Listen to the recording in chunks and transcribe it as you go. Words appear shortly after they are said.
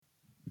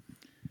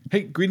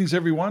Hey, greetings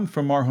everyone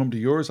from our home to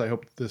yours. I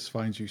hope this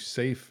finds you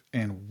safe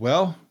and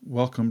well.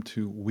 Welcome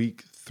to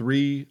week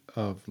 3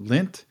 of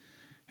Lent.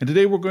 And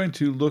today we're going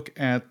to look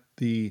at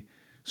the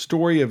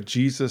story of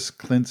Jesus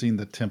cleansing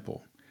the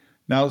temple.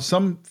 Now,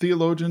 some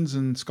theologians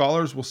and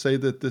scholars will say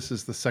that this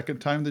is the second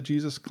time that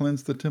Jesus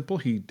cleansed the temple.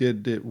 He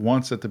did it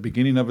once at the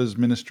beginning of his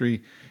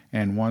ministry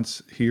and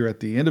once here at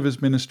the end of his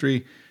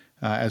ministry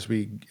as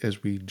we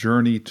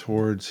journey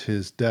towards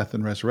his death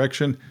and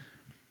resurrection.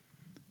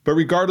 But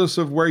regardless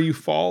of where you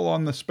fall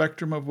on the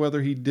spectrum of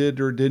whether he did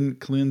or didn't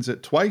cleanse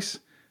it twice,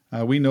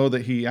 we know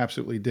that he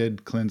absolutely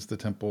did cleanse the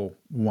temple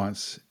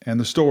once. And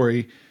the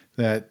story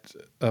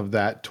of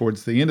that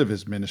towards the end of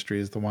his ministry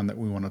is the one that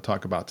we want to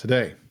talk about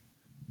today.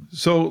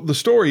 So the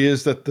story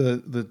is that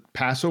the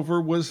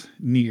Passover was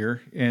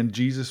near, and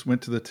Jesus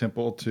went to the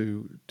temple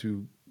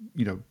to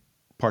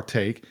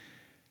partake.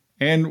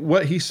 And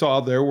what he saw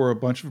there were a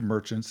bunch of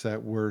merchants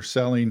that were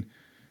selling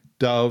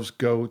doves,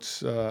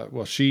 goats,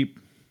 sheep,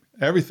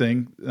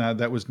 everything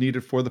that was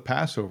needed for the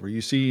Passover. You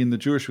see, in the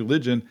Jewish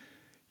religion,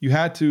 you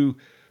had to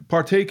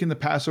partake in the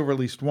Passover at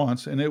least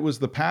once, and it was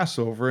the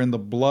Passover and the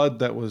blood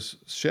that was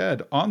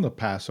shed on the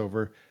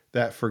Passover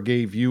that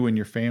forgave you and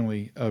your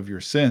family of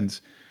your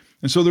sins.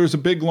 And so there was a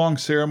big, long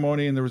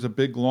ceremony, and there was a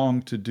big,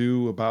 long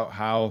to-do about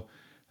how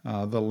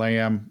the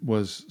lamb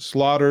was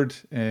slaughtered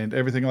and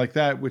everything like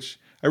that, which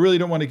I really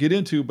don't want to get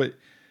into, but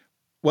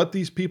what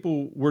these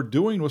people were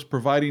doing was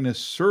providing a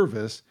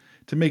service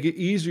to make it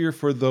easier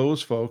for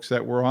those folks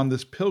that were on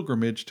this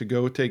pilgrimage to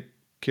go take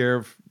care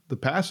of the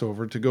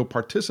Passover, to go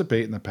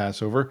participate in the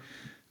Passover.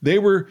 They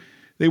were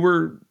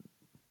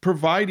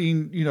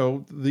providing,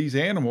 these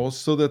animals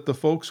so that the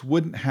folks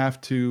wouldn't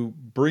have to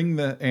bring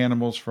the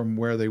animals from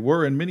where they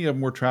were, and many of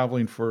them were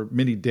traveling for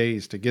many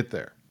days to get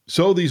there.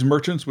 So these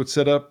merchants would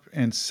set up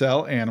and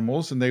sell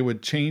animals, and they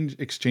would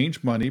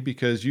exchange money,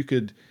 because you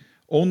could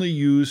only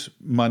use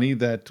money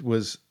that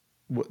was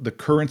the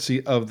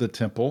currency of the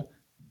temple.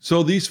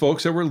 So these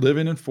folks that were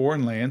living in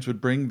foreign lands would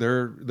bring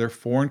their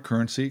foreign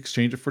currency,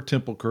 exchange it for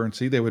temple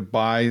currency. They would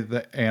buy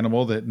the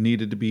animal that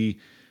needed to be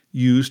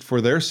used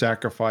for their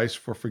sacrifice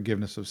for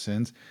forgiveness of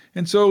sins.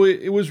 And so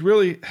it was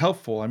really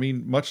helpful. I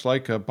mean, much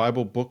like a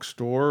Bible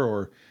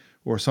bookstore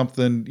or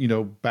something,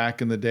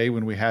 back in the day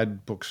when we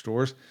had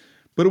bookstores.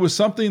 But it was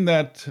something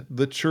that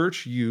the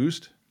church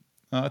used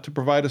to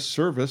provide a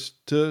service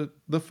to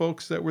the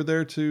folks that were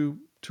there to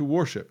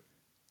worship.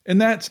 And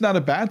that's not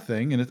a bad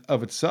thing in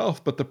of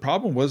itself, but the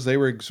problem was they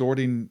were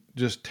extorting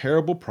just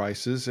terrible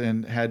prices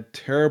and had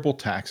terrible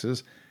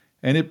taxes,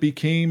 and it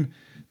became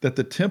that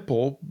the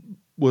temple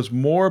was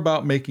more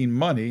about making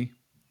money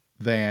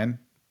than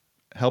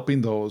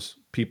helping those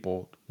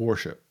people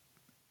worship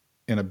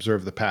and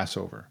observe the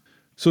Passover.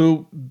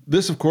 So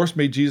this, of course,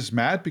 made Jesus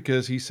mad,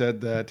 because he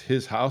said that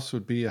his house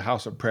would be a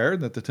house of prayer,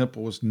 that the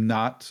temple was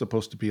not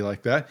supposed to be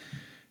like that.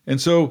 And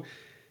so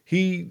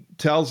he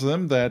tells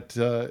them that,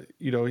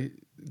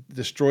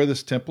 destroy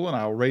this temple and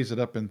I'll raise it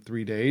up in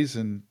 3 days.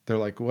 And they're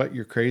like, what?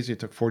 You're crazy.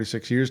 It took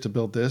 46 years to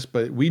build this.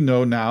 But we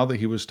know now that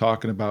he was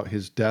talking about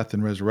his death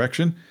and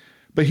resurrection.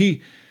 But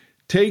he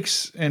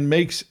takes and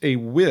makes a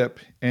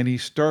whip, and he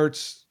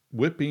starts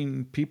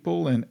whipping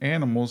people and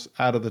animals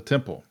out of the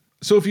temple.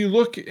 So if you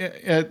look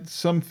at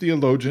some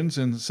theologians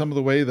and some of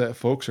the way that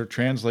folks are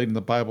translating the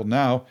Bible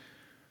now,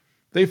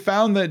 they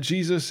found that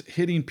Jesus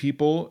hitting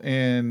people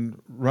and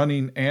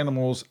running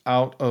animals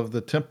out of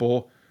the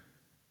temple,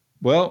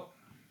 well,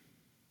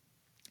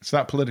 it's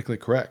not politically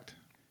correct.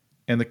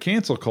 And the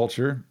cancel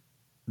culture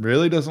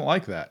really doesn't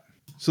like that.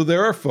 So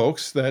there are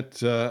folks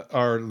that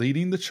are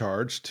leading the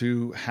charge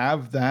to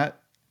have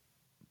that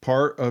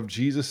part of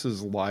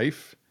Jesus's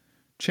life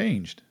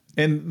changed.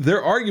 And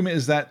their argument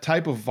is that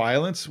type of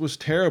violence was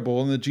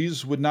terrible, and that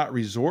Jesus would not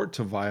resort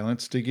to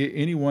violence to get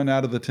anyone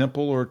out of the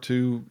temple or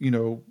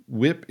to,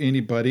 whip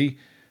anybody.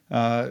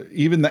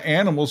 Even the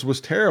animals was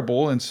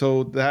terrible. And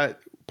so that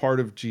part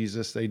of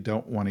Jesus they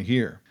don't want to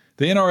hear.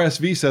 The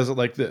NRSV says it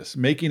like this: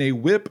 making a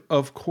whip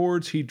of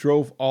cords, he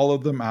drove all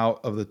of them out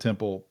of the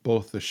temple,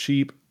 both the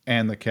sheep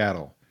and the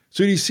cattle.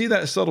 So do you see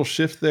that subtle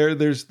shift there?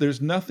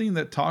 There's nothing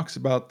that talks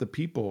about the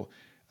people.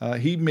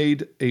 He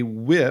made a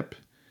whip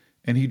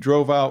and he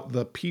drove out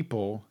the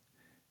people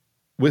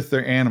with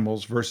their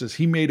animals, versus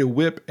he made a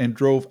whip and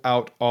drove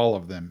out all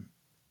of them,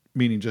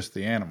 meaning just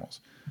the animals.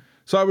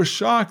 So I was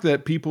shocked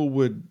that people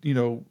would,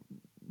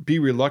 be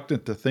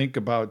reluctant to think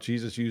about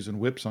Jesus using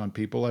whips on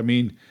people. I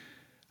mean,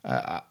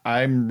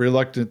 I'm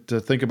reluctant to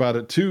think about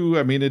it too.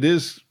 I mean, it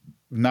is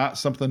not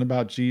something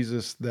about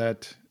Jesus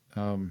that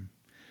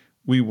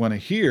we want to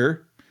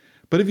hear.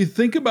 But if you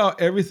think about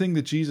everything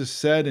that Jesus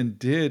said and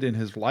did in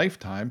his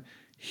lifetime,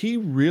 he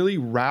really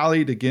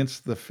rallied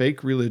against the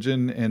fake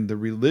religion and the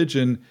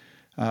religion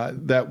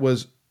that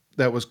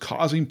was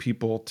causing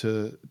people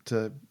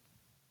to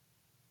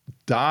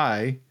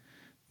die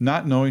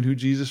not knowing who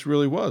Jesus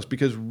really was,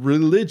 because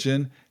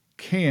religion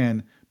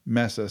can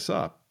mess us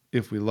up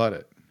if we let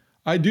it.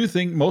 I do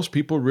think most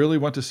people really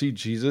want to see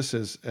Jesus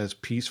as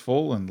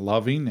peaceful and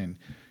loving and,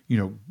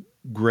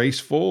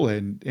 graceful,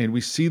 and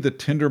we see the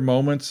tender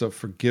moments of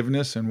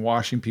forgiveness and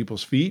washing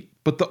people's feet.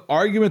 But the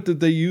argument that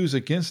they use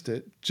against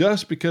it,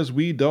 just because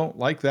we don't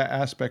like that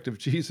aspect of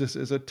Jesus,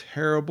 is a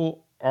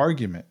terrible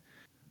argument.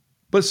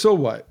 But so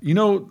what?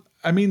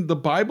 The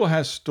Bible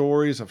has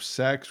stories of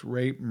sex,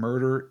 rape,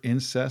 murder,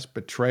 incest,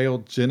 betrayal,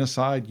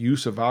 genocide,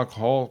 use of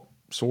alcohol,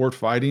 sword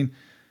fighting,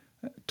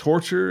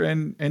 torture,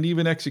 and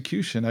even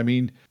execution.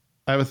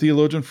 I have a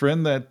theologian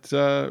friend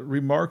that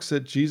remarks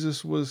that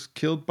Jesus was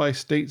killed by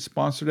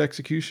state-sponsored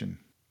execution.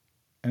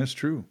 And it's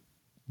true.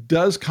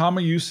 Does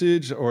common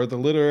usage or the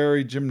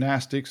literary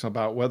gymnastics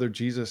about whether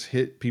Jesus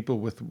hit people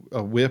with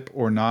a whip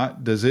or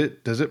not, does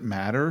it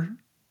matter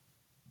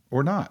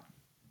or not?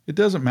 It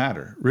doesn't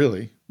matter,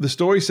 really. The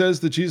story says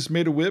that Jesus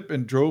made a whip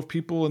and drove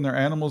people and their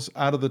animals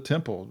out of the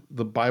temple.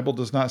 The Bible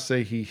does not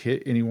say he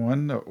hit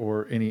anyone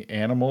or any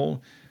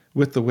animal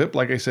with the whip.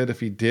 Like I said, if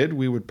he did,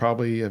 we would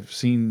probably have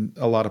seen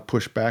a lot of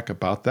pushback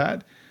about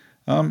that.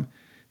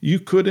 You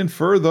could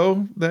infer,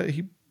 though, that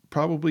he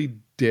probably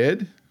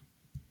did.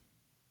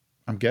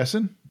 I'm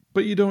guessing,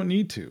 but you don't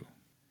need to.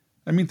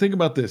 Think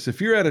about this. If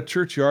you're at a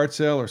church yard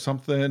sale or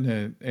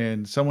something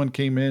and someone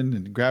came in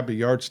and grabbed a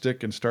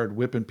yardstick and started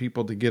whipping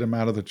people to get them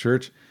out of the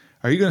church,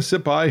 are you going to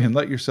sit by and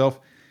let yourself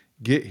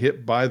get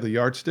hit by the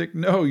yardstick?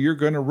 No, you're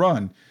going to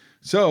run.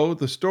 So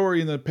the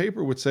story in the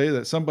paper would say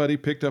that somebody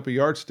picked up a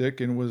yardstick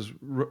and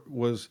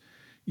was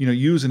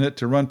using it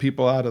to run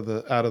people out of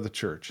the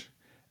church.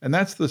 And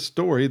that's the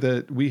story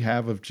that we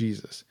have of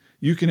Jesus.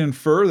 You can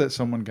infer that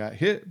someone got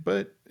hit,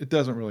 but it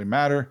doesn't really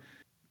matter.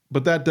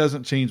 But that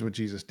doesn't change what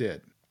Jesus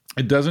did.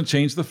 It doesn't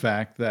change the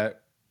fact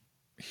that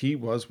he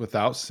was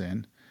without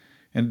sin.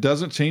 And it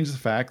doesn't change the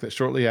fact that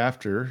shortly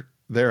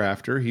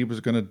thereafter, he was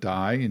going to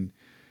die and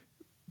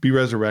be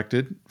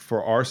resurrected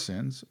for our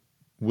sins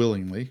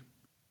willingly.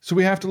 So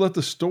we have to let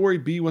the story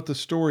be what the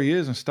story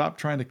is and stop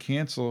trying to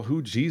cancel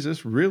who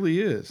Jesus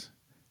really is.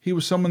 He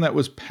was someone that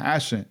was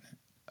passionate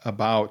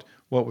about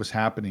what was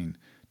happening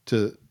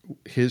to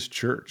his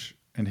church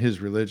and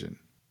his religion.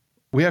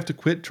 We have to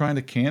quit trying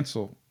to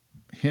cancel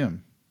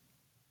him.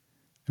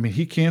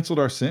 He canceled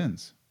our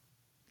sins.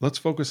 Let's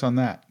focus on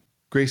that.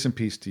 Grace and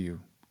peace to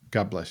you.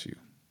 God bless you.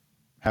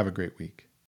 Have a great week.